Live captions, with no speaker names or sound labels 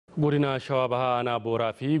Godina Shawaa Bahaa Aanaa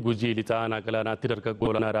Booraa fi Gujii Lixaa Aanaa Galaanaatti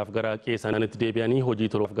dargaggoolanaadhaaf gara qeessaanitti deebi'anii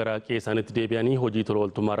hojii tola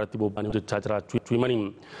ooltummaa irratti bobba'anii hojjechaa jiraachuu himanii.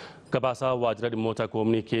 Gabaasaa waajjira dhimmoota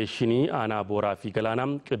koominikeeshinii Aanaa Booraa fi Galaanaa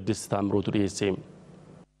Qiddis Taamruutu dhiyeesse.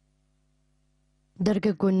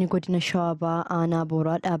 Dargaggoonni godina Shawaa Bahaa Aanaa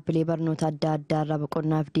Booraa dhaabbilee barnoota adda addaa irraa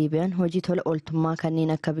boqonnaaf deebi'an hojii tola ooltummaa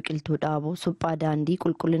kanneen akka biqiltuu dhaabuu, suphaa daandii,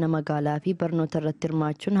 qulqullina magaalaa fi barnoota irratti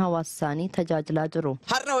hirmaachuun hawaasa isaanii tajaajilaa jiru.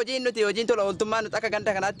 Har'a hojiin tola ooltummaa nuti akka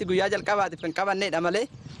ganda kanaatti guyyaa jalqabaatiif kan qabannedha malee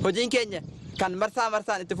hojiin keenya kan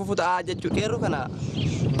marsaan itti fufu ta'a jechuudha. Qeerroo kana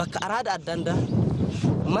bakka araada adda addaa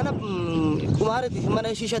mana qumaariitiif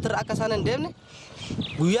mana shishatirra akka isaan hin deemne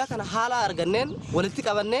guyyaa kana haala arganneen walitti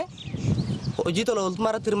qabannee hojii tola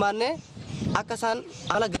ooltummaa irratti hirmaannee akka isaan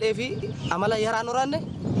amala gadhee fi amala yaraan horaanne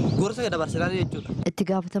gorsa dabarsinaa jechuudha. Itti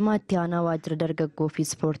gaafatamaa itti aanaa waajjira dargaggoo fi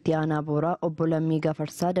ispoortii Aanaa Booraa obbo Lammii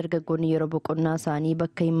Gafarsaa dargaggoonni yeroo boqonnaa isaanii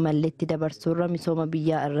bakka hin malletti dabarsuurra misooma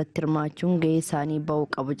biyyaa irratti hirmaachuun gahee isaanii ba'uu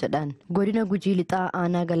qabu jedhan. Godina Gujii Lixaa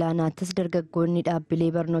Aanaa Galaanaattis dargaggoonni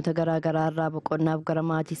dhaabbilee barnoota garaagaraa irraa boqonnaaf gara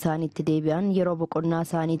maatii isaaniitti deebi'an yeroo boqonnaa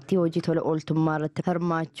isaaniitti hojii tola ooltummaa irratti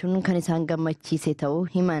hirmaachuun kan isaan gammachiise ta'uu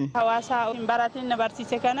himan. Hawaasa baratiin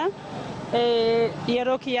barsiise kana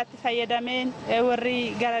yeroo kiyyaatti fayyadameen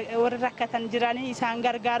warri rakkatan jiranii isaan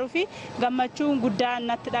gargaaruu fi gammachuun guddaan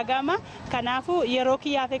natti dhagama. Kanaafuu yeroo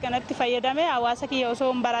kiyyaafee kanatti fayyadame hawaasa kiyya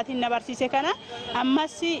osoo baratiin barsiise kana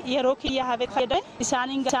ammas yeroo kiyyaafee fayyadame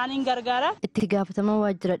isaaniin gargaara. Itti gaafatamaa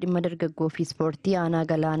waajjira dhimma dargaggoo fi ispoortii Aanaa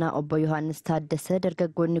Galaanaa obbo Yohaannis Taaddasee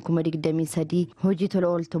dargaggoonni 23,000 hojii tola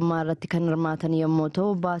ooltummaa irratti kan hirmaatan yommuu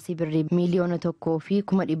ta'u baasii birrii miliyoona 1 fi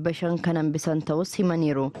 500,000 kan hambisan ta'us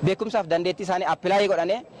himaniiru. Beekumsaaf dandeettii isaanii appilaayi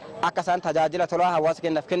godhanii akka isaan tajaajila tolaa hawaasa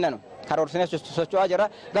keenyaaf kennan karoorsinee socho'aa jira.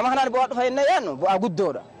 Gama kanaan bu'aa dhufa jennee yaadnu bu'aa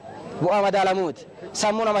guddoodha. Bu'aa madaalamuuti.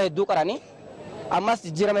 Sammuu nama hedduu qaranii ammas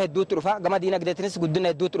jijjiirama hedduutti dhufa. Gama diinagdeetiinis guddina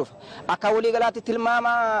hedduutti dhufa. Akka waliigalaatti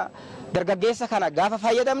tilmaama dargaggeessa kana gaafa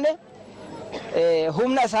fayyadamne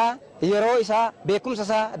humna isaa, yeroo isaa, beekumsa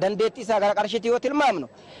isaa, dandeettii isaa gara qarshiitti yoo tilmaamnu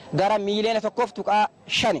gara miliyoona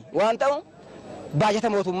 1.5 waan ta'u baajata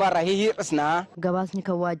mootummaa irraa hir'isnaa. Gabaasni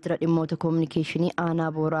kan waajjira dhimmoota koominikeeshinii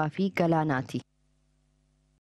Aanaa Booraa fi Galaanaati.